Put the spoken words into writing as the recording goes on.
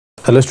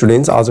Hello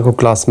students, आजको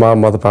क्लासमा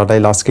म तपाईहरुलाई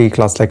लास्टकै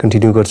क्लासलाई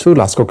कन्टिन्यू गर्छु।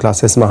 लास्टको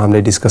क्लासेसमा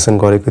हामीले डिस्कसन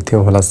गरेको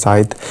थियौं होला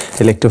सायद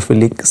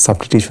इलेक्ट्रोफिलिक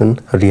सब्स्टिट्युसन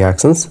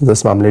रिएक्सन्स,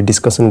 जसमा हामीले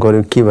डिस्कसन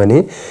गर्यौं के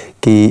भने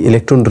कि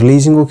इलेक्ट्रोन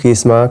रिलिजिङको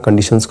केसमा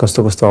कन्डिसन्स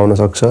कस्तो कस्तो आउन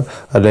सक्छ,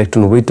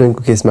 इलेक्ट्रोन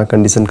विथड्रइङको केसमा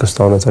कन्डिसन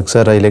कस्तो आउन सक्छ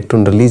र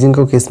इलेक्ट्रोन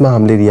रिलिजिङको केसमा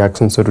हामीले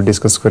रिएक्सन्सहरु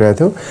डिस्कस गरेका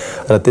थियौं।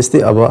 र त्यस्तै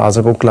अब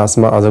आजको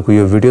क्लासमा आजको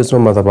यो भिडियोजमा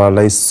म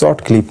तपाईहरुलाई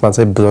सर्ट क्लिपमा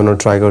चाहिँ बुझाउन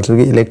ट्राई गर्छु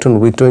कि इलेक्ट्रोन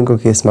विथड्रइङको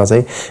केसमा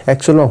चाहिँ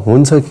एक्चुअलमा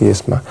हुन्छ के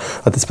यसमा।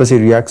 त्यसपछि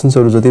रिएक्सन्सहरु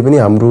जति पनि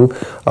हाम्रो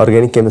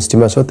अर्ग्यानिक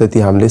केमिस्ट्रीमा छ त्यति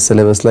हामीले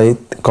सिलेबसलाई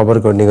कभर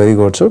गर्ने गरी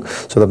गर्छौं।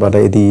 सो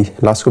तपाईहरुलाई यदि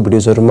लास्टको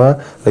भिडियोजहरुमा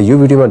र यो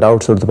भिडियोमा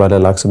डाउट्सहरु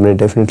तपाईहरुलाई लाग्छ भने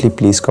डेफिनेटली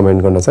प्लिज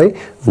कमेन्ट गर्न चाहिँ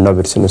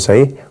नबिर्सनुस् है।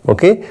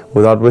 ओके,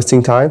 विदाउट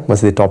वेस्टिङ टाइम म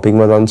सिधै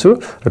टपिकमा जान्छु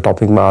र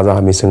टपिकमा आज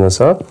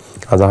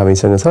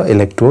हामीसँग छ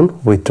इलेक्ट्रोन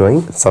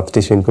विथड्रइङ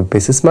सब्स्टिट्युसनको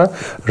बेसिसमा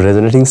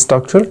रेजोनेटिङ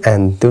स्ट्रक्चर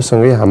एन्ड त्यो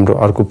सँगै हाम्रो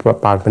अर्को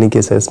पार्ट पनि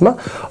के छ यसमा,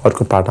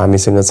 अर्को पार्ट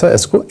हामीसँग छ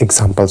यसको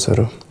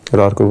एक्जाम्पल्सहरु। र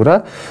अर्को कुरा,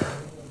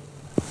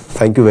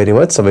 थ्यांक यू भेरी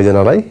मच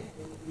सबैजनालाई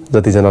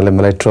जतिजनाले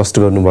मलाई ट्रस्ट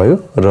गर्नुभयो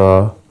र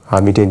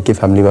हामी 10K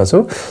फ्यामिलीमा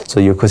छौं। सो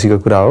यो खुसीको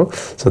कुरा हो।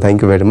 So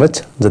thank you very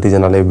much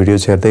जतिजनाले भिडियो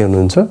हेर्दै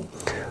हुनुहुन्छ।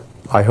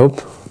 आई होप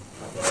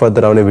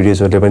फर्दर आउने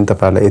भिडियोजहरुले पनि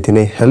तपाईहरुलाई यति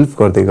नै हेल्प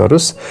गर्दै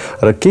गरोस्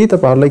र के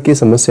तपाईहरुलाई के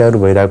समस्याहरु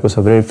भइरहेको छ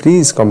भने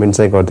प्लिज कमेन्ट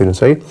चाहिँ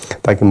गरिदिनुस् है,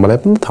 ताकि मलाई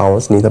पनि थाहा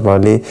होस् नि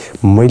तपाईहरुले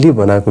मैले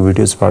बनाएको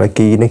भिडियोजबाट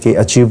केही न केही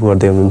अचिभ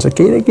गर्दै हुनुहुन्छ,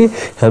 केही न केही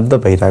हेल्प त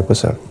भइरहेको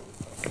छ।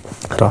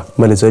 र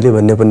मैले जहिले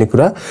भन्ने पनि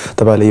कुरा,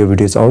 तपाईहरुले यो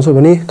भिडियो आउँछ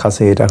भने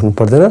खासै हेरिराख्नु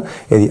पर्दैन।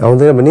 यदि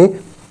आउँदैन भने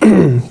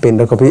पेन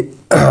र कपी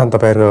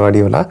तपाईहरुको अगाडि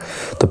होला,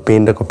 त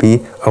पेन र कपी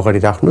अगाडि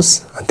राख्नुस्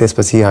अनि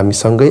त्यसपछि हामी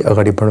सँगै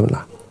अगाडि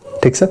बढौँला।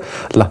 ठीक छ,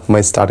 ल म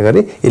स्टार्ट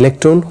गरे।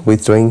 इलेक्ट्रोन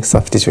विथड्रइङ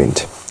सब्स्टिट्युएन्ट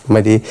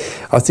मैले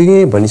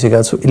अस्तिकै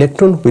भनिसकेको छु।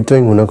 इलेक्ट्रोन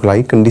विथड्रइङ हुनको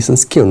लागि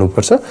कन्डिसन्स के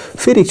हुनुपर्छ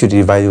फेरि एकचोटी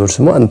रिभाइज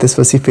गर्छु म, अनि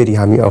त्यसपछि फेरि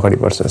हामी अगाडि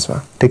बढ्छौं यसमा।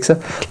 ठीक छ,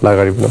 ल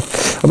अगाडि बढौँ।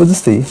 अब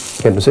जस्तै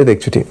हेर्नुस् है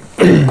एकचोटी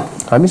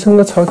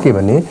हामीसँग छ के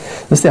भने,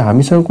 जस्तै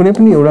हामीसँग कुनै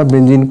पनि एउटा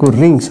बेन्जिनको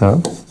रिङ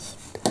छ।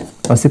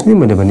 अस्ति पनि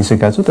मैले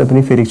भनिसकेको छु,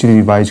 तैपनि फेरि एकचोटी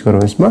रिभाइज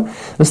गरौँ यसमा।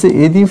 जस्तै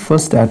यदि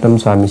फर्स्ट एटम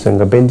छ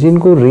हामीसँग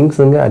बेन्जिनको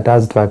रिङसँग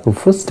अट्याच्ड भएको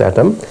फर्स्ट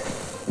एटम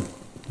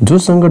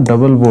जोसँग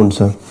डबल बोन्ड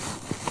छ,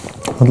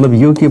 मतलब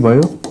यो के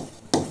भयो,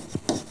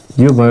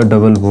 यो भयो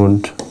डबल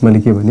बोन्ड। मैले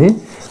के भने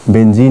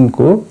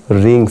बेन्जिनको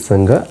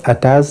रिङसँग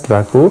अट्याच्ड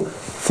भएको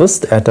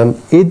फर्स्ट एटम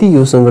यदि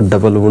योसँग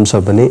डबल बोन्ड छ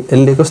भने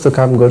यसले कस्तो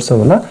काम गर्छ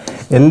होला,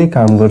 यसले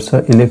काम गर्छ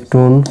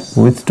इलेक्ट्रोन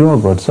विथड्र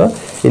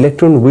गर्छ।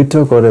 इलेक्ट्रोन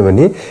विथड्र गर्यो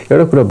भने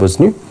एउटा कुरा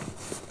बुझ्नु,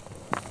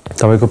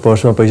 तपाईको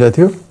पर्समा पैसा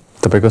थियो,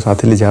 तपाईको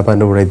साथीले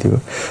झ्यापान उडाइदियो,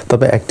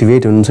 तपाई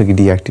एक्टिभेट हुनुहुन्छ कि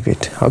डिएक्टिभेट?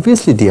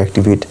 Obviously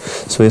deactivate.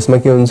 सो यसमा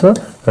के हुन्छ,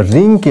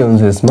 रिङ के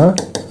हुन्छ, यसमा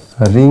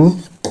रिङ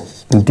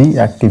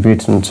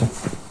डिएक्टिभेट हुन्छ।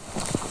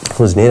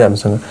 बुझ्ने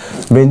राम्रोसँग,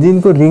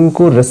 बेन्जिनको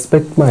रिङको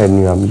रेस्पेक्टमा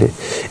हेर्नु हामीले,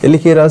 यसले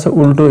के रहेछ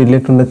उल्टो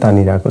इलेक्ट्रोनलाई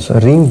तानिरहेको छ,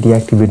 रिङ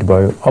डिएक्टिभेट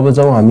भयो। अब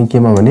जाउँ हामी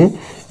केमा भने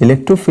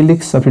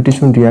इलेक्ट्रोफिलिक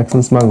सब्स्टिट्युसन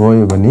रिएक्सन्समा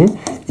गयो भने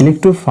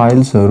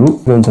इलेक्ट्रोफाइल्सहरु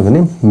के हुन्छ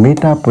भने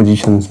मेटा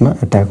पोजिसन्समा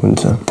अट्याक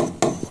हुन्छ।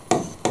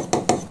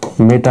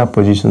 मेटा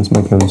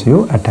पोजिसन्समा के हुन्छ, यो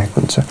अट्याक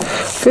हुन्छ।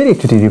 फेरि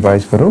एकचोटी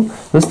रिभाइज गरौँ।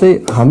 जस्तै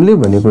हामीले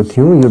भनेको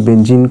थियौं यो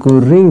बेन्जिनको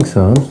रिङ छ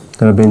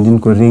र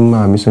बेन्जिनको रिङमा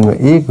हामीसँग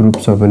एक ग्रुप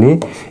छ भने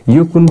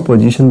यो कुन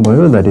पोजिसन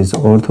भयो, दैट इज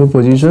ऑर्थो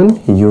पोजिसन,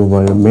 यो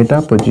भयो मेटा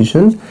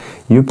पोजिसन,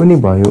 यो पनि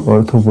भयो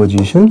ऑर्थो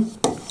पोजिसन,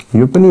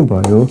 यो पनि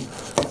भयो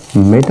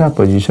मेटा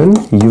पोजिसन,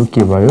 यो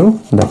के भयो,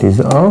 that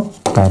is a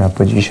para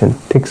position.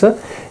 ठीक छ,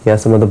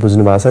 यहाँसम्म त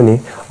बुझ्नु भएको छ नि,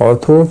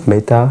 ऑर्थो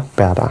मेटा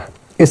प्यारा।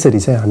 यसरी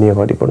चाहिँ हामी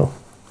अगाडि बढौँ।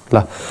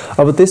 ल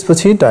अब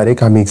त्यसपछि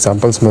डाइरेक्ट हामी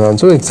एक्जाम्पल्समा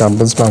जान्छौँ।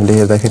 एक्जाम्पल्समा हामीले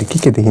हेर्दाखेरि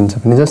के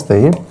देखिन्छ भने,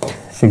 जस्तै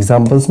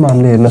एक्जाम्पल्समा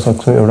हामीले हेर्न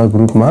सक्छौँ एउटा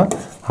ग्रुपमा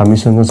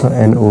हामीसँग छ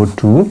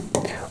NO2,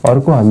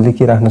 अर्को हामीले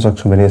के राख्न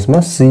सक्छौँ भने यसमा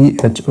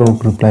CHO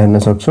ग्रुपलाई हेर्न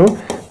सक्छौँ,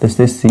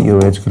 त्यस्तै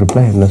COH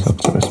ग्रुपलाई हेर्न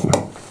सक्छौँ यसमा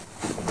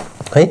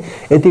है।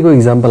 यतिको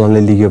एक्जाम्पल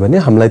हामीले लियो भने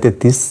हामीलाई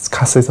त्यति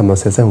खासै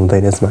समस्या चाहिँ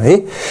हुँदैन यसमा है।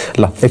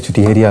 ल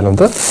एकचोटी हेरिहालौँ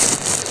त।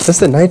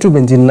 जस्तै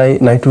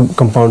नाइट्रोबेन्जिनलाई, नाइट्रो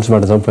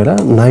कम्पाउन्ड्सबाट जाउँ पहिला।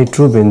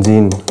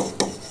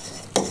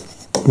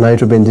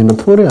 नाइट्रोबेन्जिनमा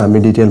थोरै हामी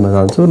डिटेलमा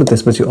जान्छौँ र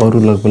त्यसपछि अरु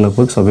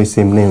लगभग सबै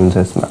सेम नै हुन्छ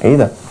यसमा है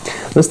त।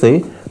 जस्तै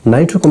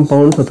नाइट्रो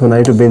कम्पाउन्ड्स अथवा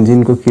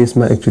नाइट्रोबेन्जिनको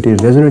केसमा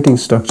एकचोटी रेजोनेटिङ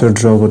स्ट्रक्चर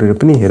ड्र गरेर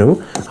पनि हेरौँ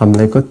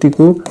हामीलाई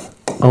कतिको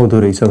आउँदो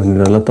रहेछ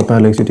भनेर। ल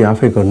तपाईहरुले एकचोटी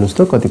आफै गर्नुस्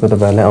त, कतिको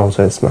तपाईहरुलाई आउँछ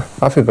यसमा,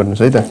 आफै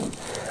गर्नुस् है त।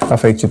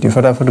 आफै एकचोटी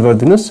फटाफट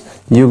गरिदिनुस्।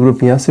 यो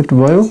ग्रुप यहाँ शिफ्ट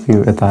भयो,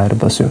 यो यता आएर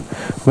बस्यो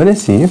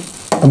भनेपछि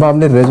अब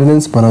हामीले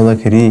रेजोनेन्स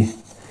बनाउँदाखेरि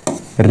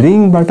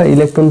रिङबाट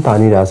इलेक्ट्रोन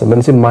तानिरहेछ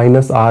भनेपछि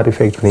 -R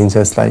इफेक्ट भनिन्छ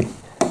यसलाई।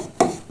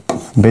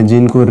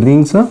 बेन्जिनको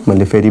रिङ छ,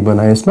 मैले फेरि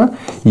बनाएँ यसमा,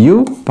 यो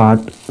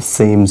पार्ट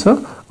सेम छ।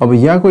 अब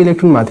यहाँको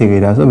इलेक्ट्रोन माथि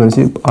गइरहेछ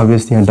भनेपछि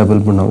अभियसली यहाँ डबल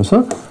बोन्ड आउँछ,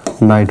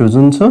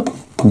 नाइट्रोजन छ,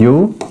 यो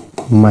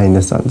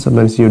माइनस जान्छ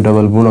भनेपछि यो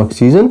डबल बोन्ड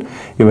अक्सिजन,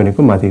 यो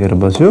भनेको माथि गएर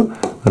बस्यो,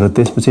 र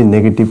त्यसपछि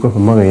नेगेटिभको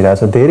फर्ममा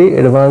गइरहेछ। धेरै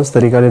एडभान्स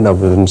तरिकाले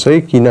नबुझ्नुहोस् है,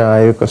 किन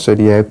आयो,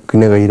 कसरी आयो,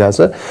 किन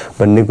गइरहेछ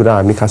भन्ने कुरा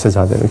हामी खासै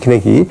जान्दैनौँ।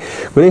 किनकि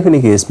कुनै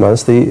केसमा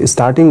जस्तै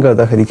स्टार्टिङ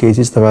गर्दाखेरि केही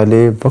चिज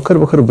तपाईँले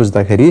भर्खर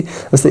बुझ्दाखेरि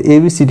जस्तै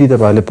एबीसीडी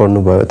तपाईँले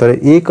पढ्नुभयो, तर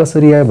ए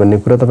कसरी आयो भन्ने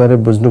कुरा तपाईँले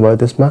बुझ्नुभयो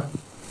त्यसमा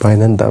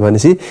भएन नि त।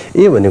 भनेपछि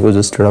ए भनेको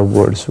जस्ट एउटा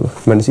वर्ड्स हो।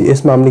 भनेपछि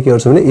यसमा हामीले के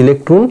गर्छौँ भने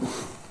इलेक्ट्रोन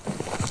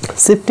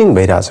शिफ्टिङ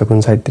भइरहेछ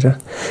कुन साइडतिर।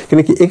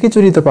 किनकि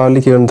एकैचोटि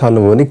तपाईँहरूले के गर्न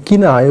थाल्नुभयो भने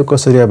किन आयो,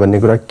 कसरी आयो भन्ने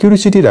कुरा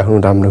क्युरियोसिटी राख्नु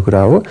राम्रो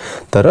कुरा हो,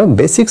 तर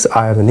बेसिक्स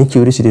आयो भने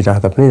क्युरियोसिटी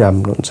राख्दा पनि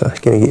राम्रो हुन्छ।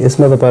 किनकि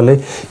यसमा तपाईँलाई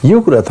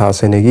यो कुरा थाहा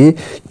छैन कि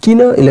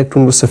किन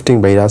इलेक्ट्रोनको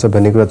शिफ्टिङ भइरहेछ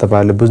भन्ने कुरा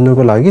तपाईँहरूले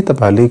बुझ्नुको लागि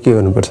तपाईँहरूले के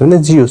गर्नुपर्छ भने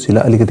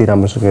जिओसीलाई अलिकति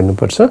राम्रोसँग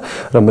हेर्नुपर्छ।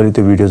 र मैले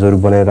त्यो भिडियोजहरू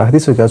बनाएर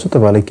राखिदिइसकेको छु,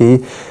 तपाईँलाई केही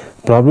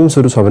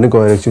प्रब्लम्सहरू छ भने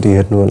गएर एकचोटि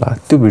हेर्नु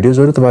होला। त्यो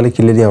भिडियोजहरू तपाईँले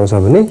क्लियरली आउँछ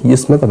भने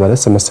यसमा तपाईँलाई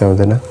समस्या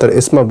हुँदैन। तर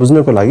यसमा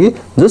बुझ्नको लागि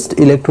जस्ट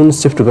इलेक्ट्रोन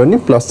शिफ्ट गर्ने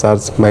प्लस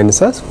चार्ज माइनस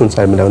चार्ज कुन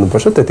साइडमा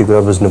ल्याउनुपर्छ त्यति कुरा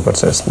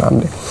बुझ्नुपर्छ यसमा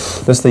हामीले।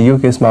 जस्तै यो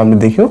केसमा हामीले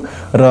देख्यौँ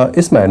र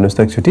यसमा हेर्नुहोस्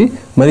त एकचोटि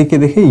मैले के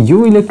देखेँ,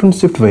 यो इलेक्ट्रोन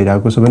शिफ्ट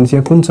भइरहेको छ भने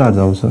यहाँ कुन चार्ज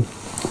आउँछ,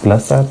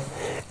 प्लस चार्ज।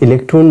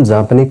 इलेक्ट्रोन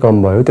जहाँ पनि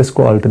कम भयो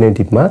त्यसको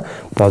अल्टरनेटिभमा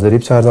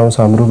पोजिटिभ चार्ज आउँछ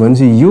हाम्रो।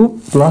 भनेपछि यो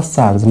प्लस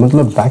चार्ज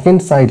मतलब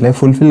ब्याकएन्ड साइडलाई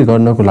फुलफिल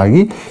गर्नको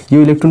लागि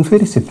यो इलेक्ट्रोन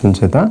फेरि शिफ्ट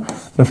हुन्छ यता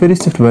र फेरि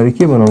शिफ्ट भएर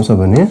के बनाउँछ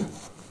भने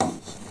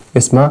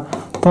यसमा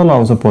तल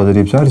आउँछ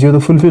पोजिटिभ चार्ज। यो त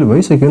फुलफिल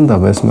भइसक्यो नि त।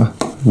 अब यसमा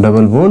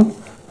डबल बोन्ड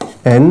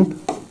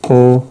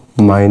NO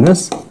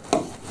माइनस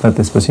र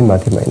त्यसपछि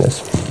माथि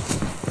माइनस।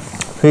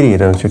 फेरि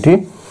हेरौँ एकचोटि,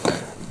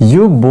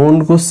 यो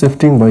बोन्डको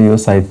शिफ्टिङ भयो यो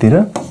साइडतिर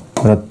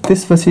र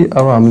त्यसपछि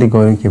अब हामीले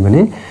गर्यौँ के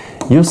भने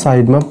यो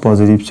साइडमा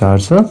पोजिटिभ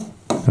चार्ज छ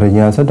र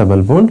यहाँ छ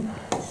डबल बोन्ड,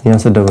 यहाँ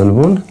छ डबल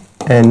बोन्ड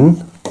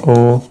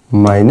NO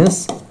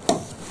माइनस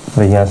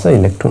र यहाँ छ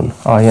इलेक्ट्रोन,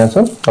 यहाँ छ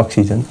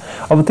अक्सिजन।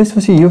 अब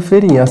त्यसपछि यो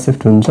फेरि यहाँ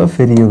शिफ्ट हुन्छ,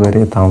 फेरि यो गएर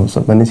यता आउँछ।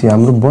 भनेपछि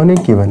हाम्रो बन्यो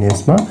के भने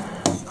यसमा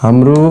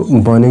हाम्रो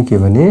बन्यो के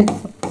भने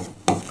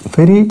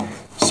फेरि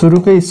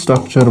सुरुकै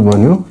स्ट्रक्चर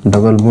बन्यो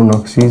डबल बोन्ड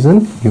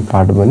अक्सिजन, यो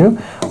पार्ट बन्यो।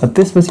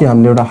 त्यसपछि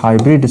हामीले एउटा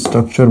हाइब्रिड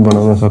स्ट्रक्चर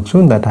बनाउन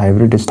सक्छौँ। द्याट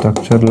हाइब्रिड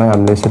स्ट्रक्चरलाई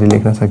हामीले यसरी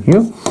लेख्न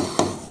सकियो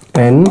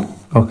N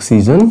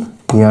अक्सिजन,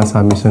 यहाँ छ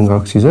हामीसँग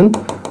अक्सिजन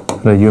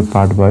र यो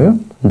पार्ट भयो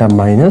द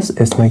माइनस।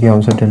 यसमा के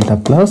आउँछ delta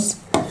plus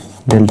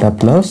delta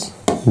plus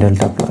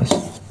delta plus.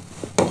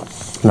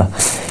 ल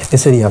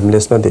यसरी हामीले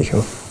यसमा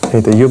देख्यौँ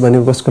है त। यो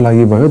भनेको कसको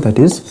लागि भयो, that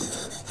is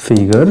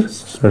figure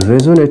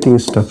resonating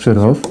structure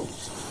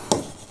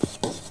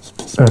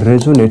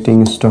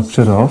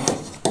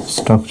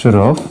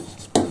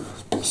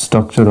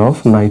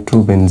of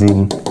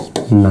नाइट्रोबेन्जिन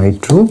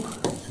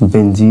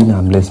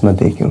हामीले यसमा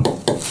देख्यौँ।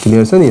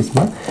 क्लियर छ नि?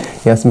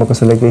 यसमा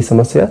कसैलाई केही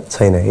समस्या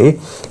छैन है।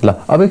 ल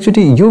अब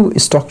एकचोटि यो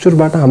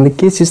स्ट्रक्चरबाट हामीले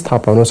के चिज थाहा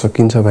पाउन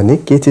सकिन्छ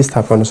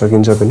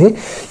भने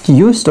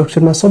कि यो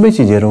स्ट्रक्चरमा सबै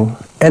चिज हेरौँ।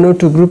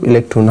 NO2 ग्रुप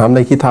इलेक्ट्रोन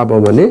हामीलाई के थाहा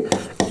भयो भने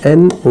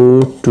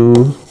NO2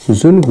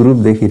 जुन ग्रुप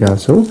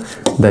देखिरहेछौँ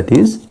द्याट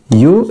इज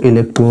यो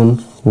इलेक्ट्रोन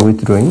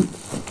विथड्रोइङ।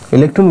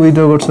 इलेक्ट्रोन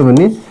विथड्र गर्छ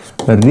भने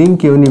रिङ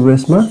के हुने भयो,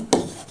 यसमा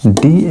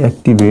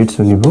डिएक्टिभेट्स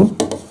हुने भयो।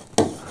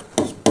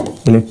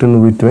 इलेक्ट्रोन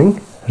विथड्रोइङ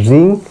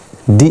रिङ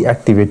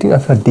deactivating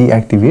अथवा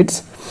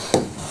deactivates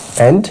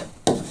and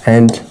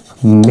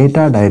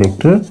meta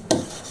director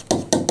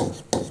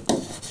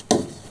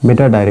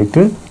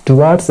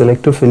towards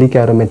electrophilic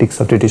aromatic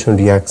substitution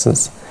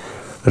reactions।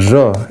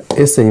 र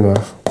यसैमा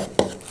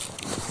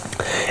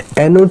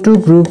NO2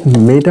 ग्रुप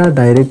मेटा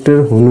डाइरेक्टर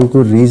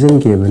हुनुको रिजन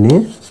के भने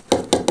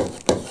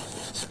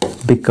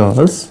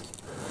because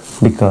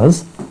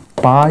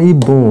pi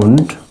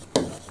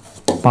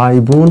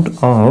bond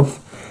of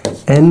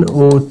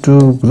NO2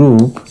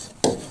 group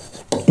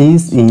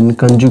is in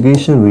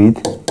conjugation with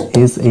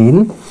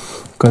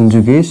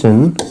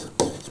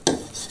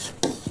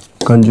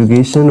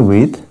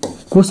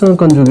कोसँग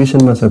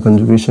कन्जुगेसनमा छ,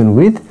 conjugation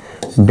with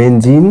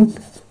benzene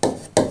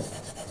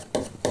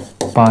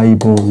pie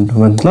bond.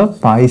 मतलब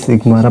pi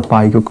sigma र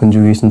पाईको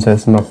कन्जुगेसन छ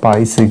यसमा,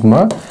 पाई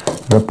सिग्मा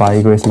र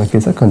पाईको यसमा के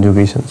छ,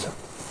 कन्जुगेसन छ।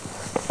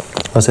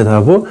 अझै थाहा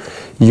भयो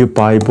यो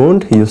पाई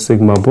बोन्ड, यो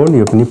सिग्मा बोन्ड,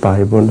 यो पनि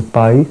पाई बोन्ड,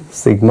 पाई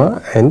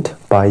सिग्मा एन्ड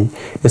पाई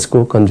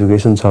यसको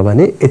कन्जुगेसन छ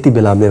भने यति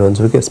बेला हामीले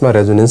भन्छौँ कि यसमा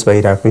रेजोनेन्स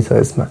भइरहेकै छ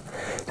यसमा।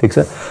 ठिक छ।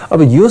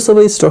 अब यो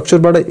सबै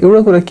स्ट्रक्चरबाट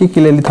एउटा कुरा के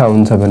क्लियरली थाहा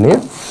हुन्छ भने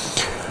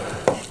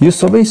यो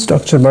सबै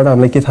स्ट्रक्चरबाट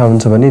हामीलाई के थाहा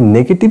हुन्छ भने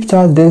नेगेटिभ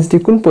चार्ज डेन्सिटी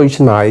कुन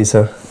पोजिसनमा आएछ,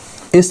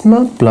 यसमा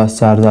प्लस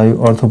चार्ज आयो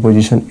अर्थो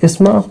पोजिसन,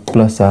 यसमा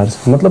प्लस चार्ज।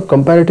 मतलब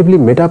कम्पेरेटिभली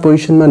मेटा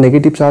पोजिसनमा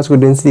नेगेटिभ चार्जको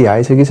डेन्सिटी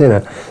आएछ कि छैन,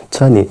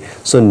 छ नि।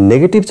 सो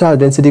नेगेटिभ चार्ज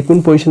डेन्सिटी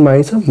कुन पोजिसनमा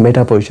आएछ,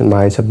 मेटा पोजिसनमा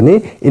आएछ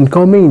भने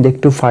इन्कमिङ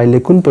इलेक्ट्रोफाइलले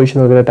कुन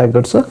पोजिसनमा गएर एट्याक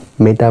गर्छ,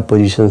 मेटा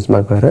पोजिसन्समा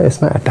गएर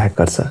यसमा एट्याक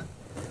गर्छ।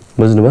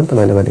 बुझ्नुभयो नि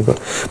तपाईँले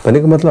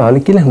भनेको मतलब हामीले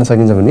के लेख्न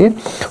सकिन्छ भने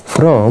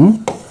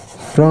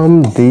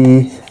from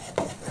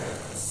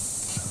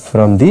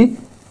the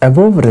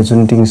above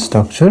resonating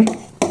structure,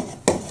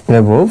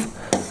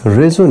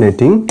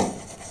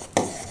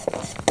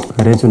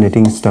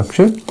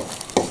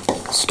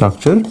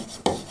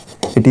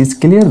 it is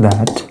clear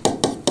that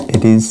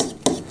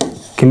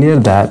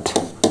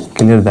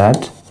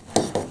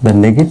the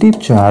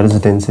negative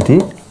charge density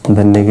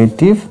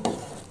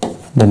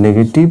the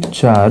negative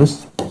charge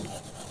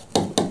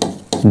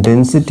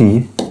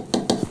density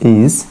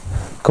is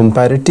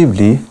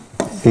comparatively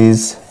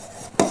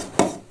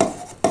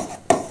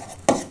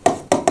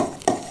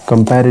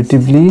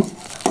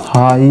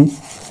high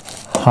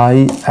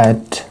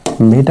at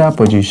meta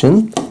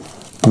position.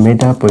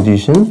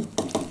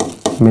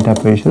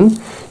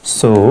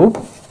 So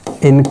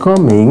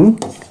incoming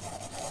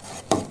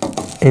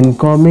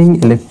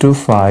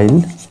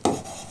electrophile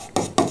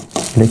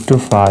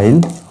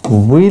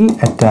will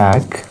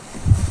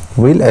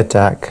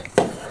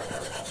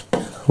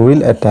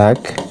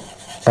attack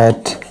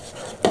at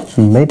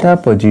meta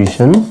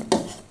position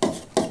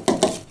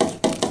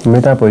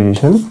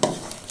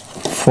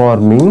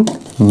forming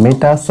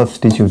meta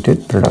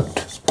substituted product.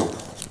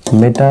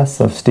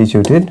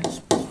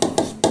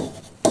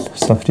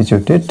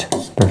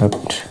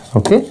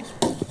 Okay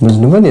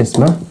बुझ्नुभयो नि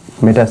यसमा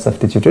मेटा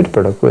substituted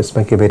प्रोडक्टको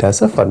यसमा के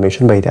भइराछ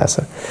formation भइराछ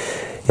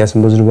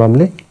यसमा बुझ्नुभयो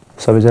हामीले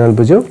सबैजनाले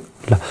बुझ्यो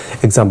ल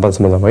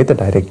एक्जाम्पल्समा जाउँ है त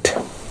डाइरेक्ट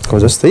हो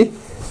जस्तै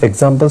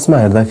एक्जाम्पल्समा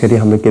हेर्दाखेरि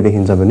हामीले के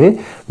देखिन्छ भने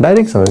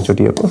डाइरेक्ट सँग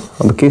छुटिएको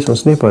अब के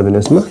सोच्नै पर्दैन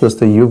यसमा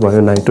जस्तै यो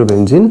भयो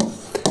नाइट्रोबेन्जिन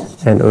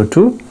NO2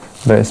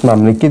 र यसमा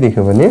हामीले के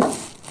देख्यौ भने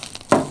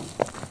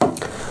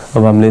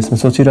अब हामीले यसमा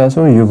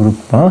सोचिरहेछौं यो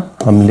ग्रुपमा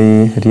हामीले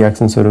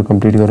रिएक्सन्सहरु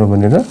कम्प्लिट गरौँ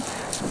भनेर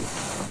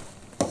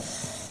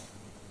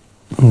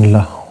ल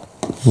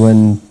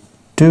 1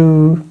 2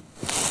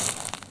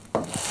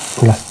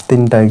 ल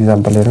तीनटा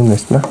एक्जाम्पल हेरौँ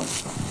यसमा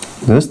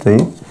जस्तै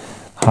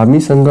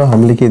हामीसँग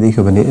हामीले के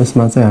देख्यौ भने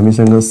यसमा चाहिँ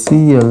हामीसँग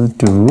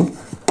Cl2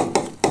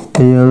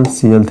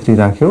 AlCl3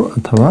 राख्यौ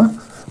अथवा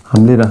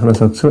हामीले राख्न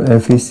सक्छौं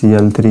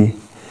FeCl3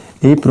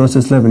 यही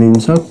प्रोसेसलाई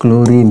भनिन्छ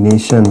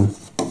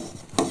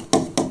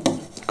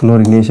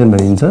क्लोरिनेसन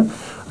भनिन्छ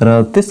र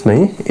त्यसमै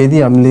यदि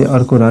हामीले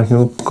अर्को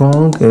राख्यौ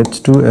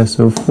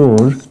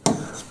CONH2SO4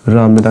 र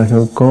हामीले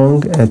राख्यौ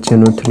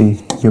CONH2HNO3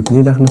 यो पनि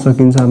राख्न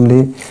सकिन्छ हामीले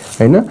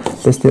हैन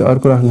त्यस्तै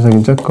अर्को राख्न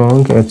सकिन्छ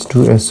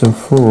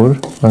CONH2SO4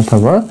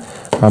 अथवा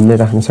हामीले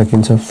राख्न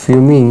सकिन्छ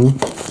फ्युमिङ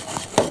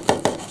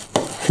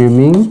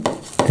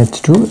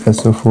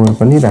H2SO4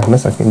 पनि राख्न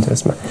सकिन्छ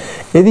यसमा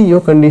यदि यो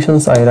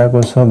कन्डिसन्स आइराको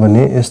छ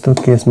भने यस्तो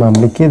केसमा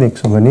हामीले के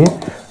देख्छौं भने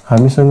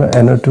हामीसँग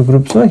NO2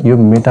 ग्रुप छ यो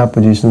मेटा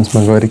पोजिसन्समा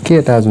गएर के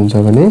अट्याच हुन्छ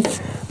भने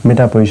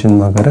मेटा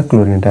पोजिसनमा गएर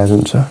क्लोरिन अट्याच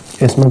हुन्छ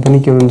यसमा पनि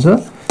के हुन्छ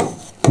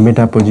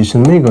मेटा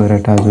पोजिसनमै गएर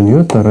अट्याच हुने हो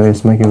तर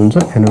यसमा के हुन्छ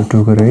NO2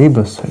 गएरै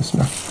बस्छ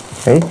यसमा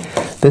है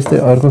त्यस्तै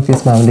अर्को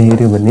केसमा हामीले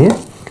हेर्यौ भने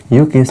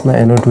यो केसमा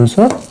NO2 छ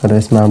र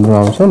यसमा हाम्रो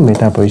आउँछ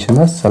मेटा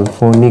पोजिसनमा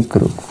सल्फोनिक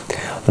ग्रुप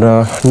र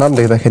नाम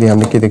लेख्दाखेरि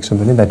हामीले के देख्छौं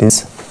भने that is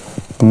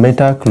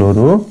Meta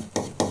chloro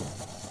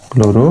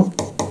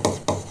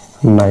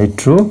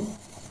nitro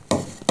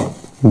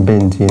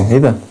benzene है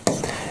त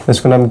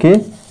यसको नाम के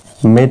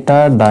मेटा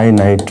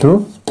डाइनाइट्रो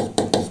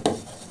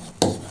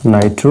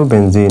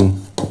नाइट्रोबेन्जिन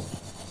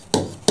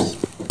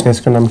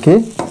यसको नाम के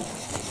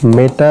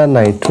मेटा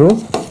नाइट्रो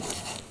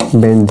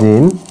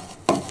बेन्जिन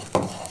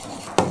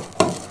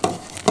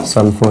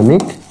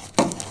सल्फोनिक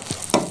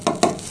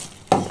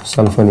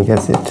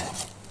एसिड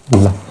ल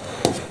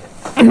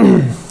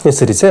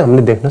यसरी चाहिँ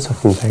हामीले देख्न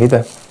सकिन्छ है त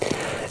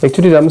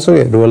एक्चुअली राम्रोसँग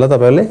हेर्नु होला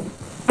तपाईहरुले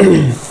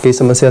केही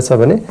समस्या छ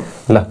भने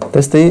ल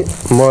त्यस्तै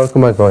म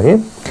अर्कोमा गए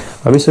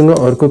हामीसँग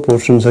अर्को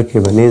पोर्सन छ के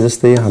भने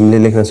जस्तै हामीले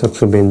लेख्न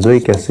सक्छौं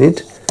बेन्जोइक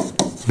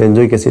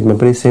एसिडमा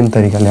पनि सेम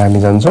तरिकाले हामी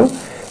जान्छौं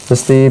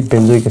जस्तै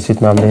बेन्जोइक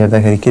एसिडमा हामीले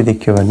हेर्दाखेरि के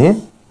देखियो भने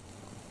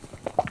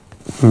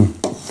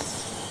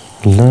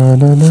ला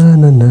ला ला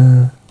ला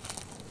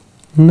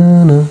ला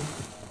ला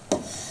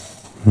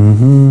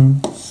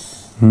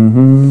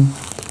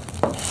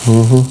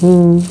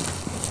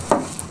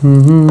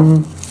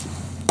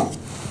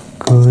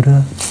कोरा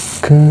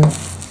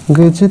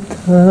कागज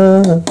था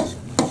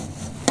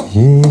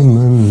ये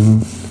मन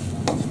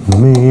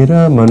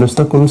मेरा भन्नुस् त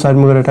कुन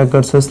साइडमा गएर अट्याक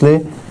गर्छ यसले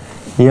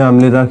यहाँ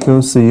हामीले राख्यौ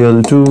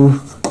Cl2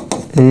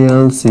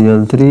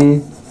 AlCl3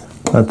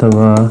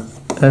 अथवा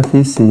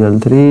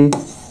FeCl3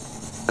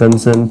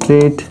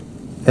 concentrate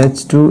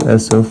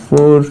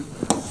H2SO4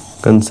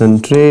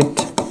 concentrate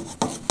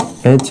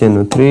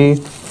HNO3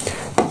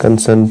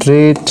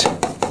 concentrate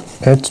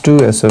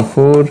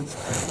H2SO4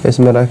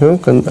 यसमा राख्यौ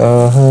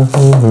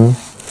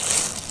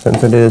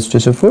concentrate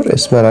H2SO4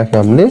 यसमा राख्यौ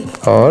हामीले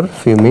और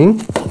फ्युमिङ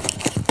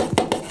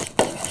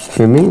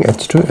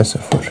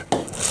H2SO4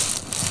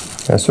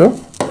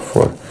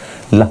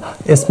 ल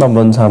यसमा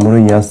बन्छ हाम्रो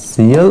यहाँ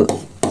Cl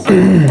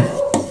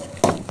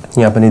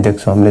यहाँ पनि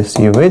देख्छौं हामीले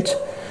COH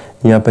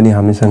यहाँ पनि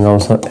हामीसँग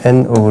आउँछ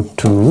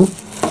NO2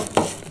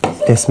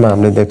 यसमा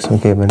हामीले देख्छौं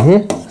के भने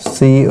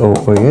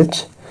COOH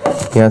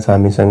यहाँ छ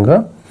हामीसँग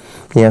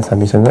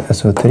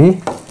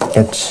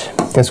SO3H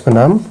यसको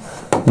नाम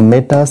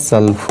मेटा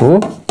सल्फो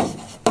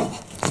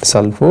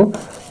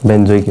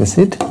बेन्जोइक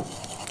एसिड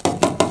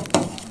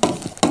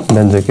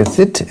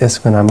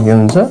यसको नाम के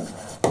हुन्छ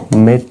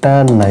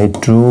मेटा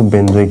नाइट्रो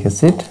बेन्जोइक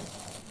एसिड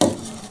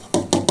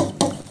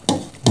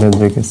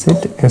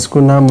यसको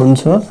नाम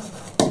हुन्छ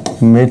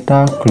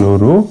मेटा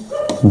क्लोरो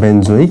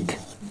बेन्जोइक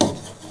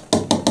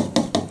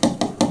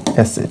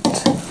एसिड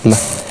ल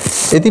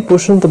यदि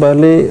पोर्सन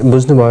तपाईहरुले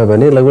बुझ्नु भयो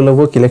भने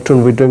लगभग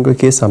इलेक्ट्रोन विथड्रइङको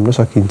केस हाम्रो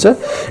सकिन्छ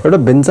एउटा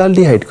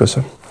बेन्जाल्डिहाइडको छ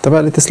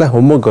तपाईहरुले त्यसलाई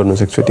होमवर्क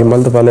गर्नुस् एकचोटी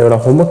मैले तपाईलाई एउटा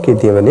होमवर्क के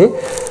दिए भने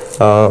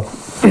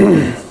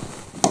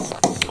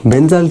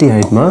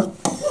बेन्जाल्डिहाइडमा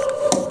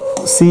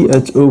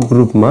CHO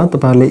ग्रुपमा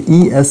तपाईहरुले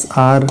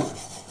ESR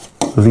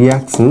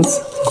reactions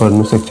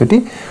गर्नुस् एकचोटी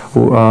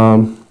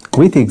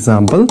with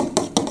examples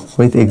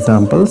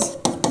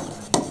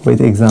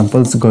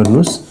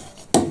गर्नुस्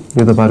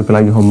यो तपाईहरुको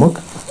लागि होमवर्क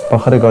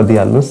भर्खरै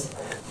गरिदिहाल्नुस्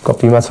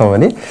कपीमा छ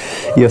भने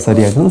ESR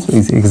reactions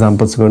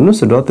examples गर्नुस्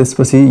र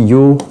त्यसपछि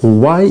यो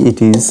why it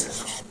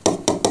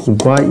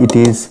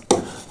is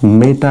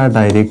meta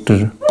director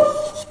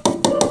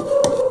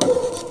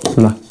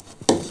ल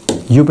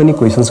यो पनि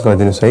क्वेशन्स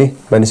गरिदिनुस् है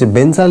भनेपछि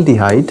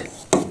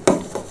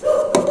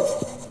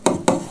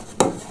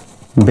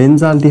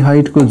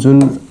बेन्जाल्डिहाइड को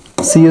जुन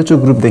CHO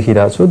ग्रुप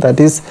देखिरा छु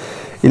that is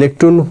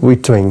electron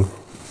विथड्रइङ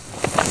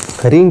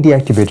ring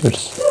डिएक्टिभेटर्स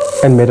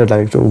and Meta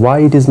director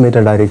why it is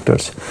Meta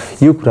directors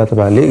यो कुरा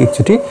तपाईहरुले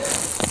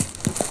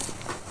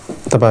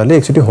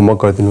एकचोटी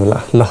होमवर्क गरिदिनु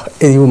होला ल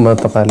यदि म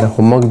तपाईहरुलाई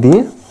होमवर्क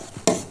दिए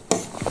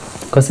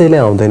कसैले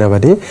आउँदैन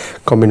भने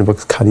कमेन्ट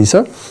बक्स खाली छ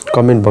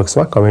कमेन्ट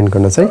बक्समा कमेन्ट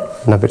गर्न चाहिँ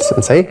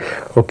नबिर्सनुस् है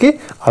ओके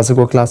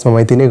आजको क्लासमा म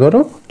यति नै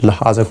गरौँ ल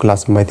आजको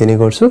क्लासमा म यति नै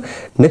गर्छु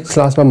नेक्स्ट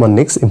क्लासमा म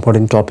नेक्स्ट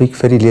इम्पोर्टेन्ट टपिक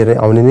फेरि लिएर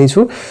आउने नै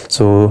छु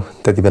सो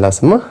त्यति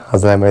बेलासम्म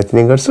आजलाई म यति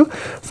नै गर्छु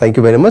थ्यांक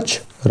यू भेरी मच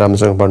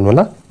राम्रोसँग पढ्नु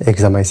होला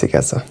एक्जाम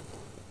आइसकेको छ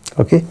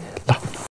ओके ल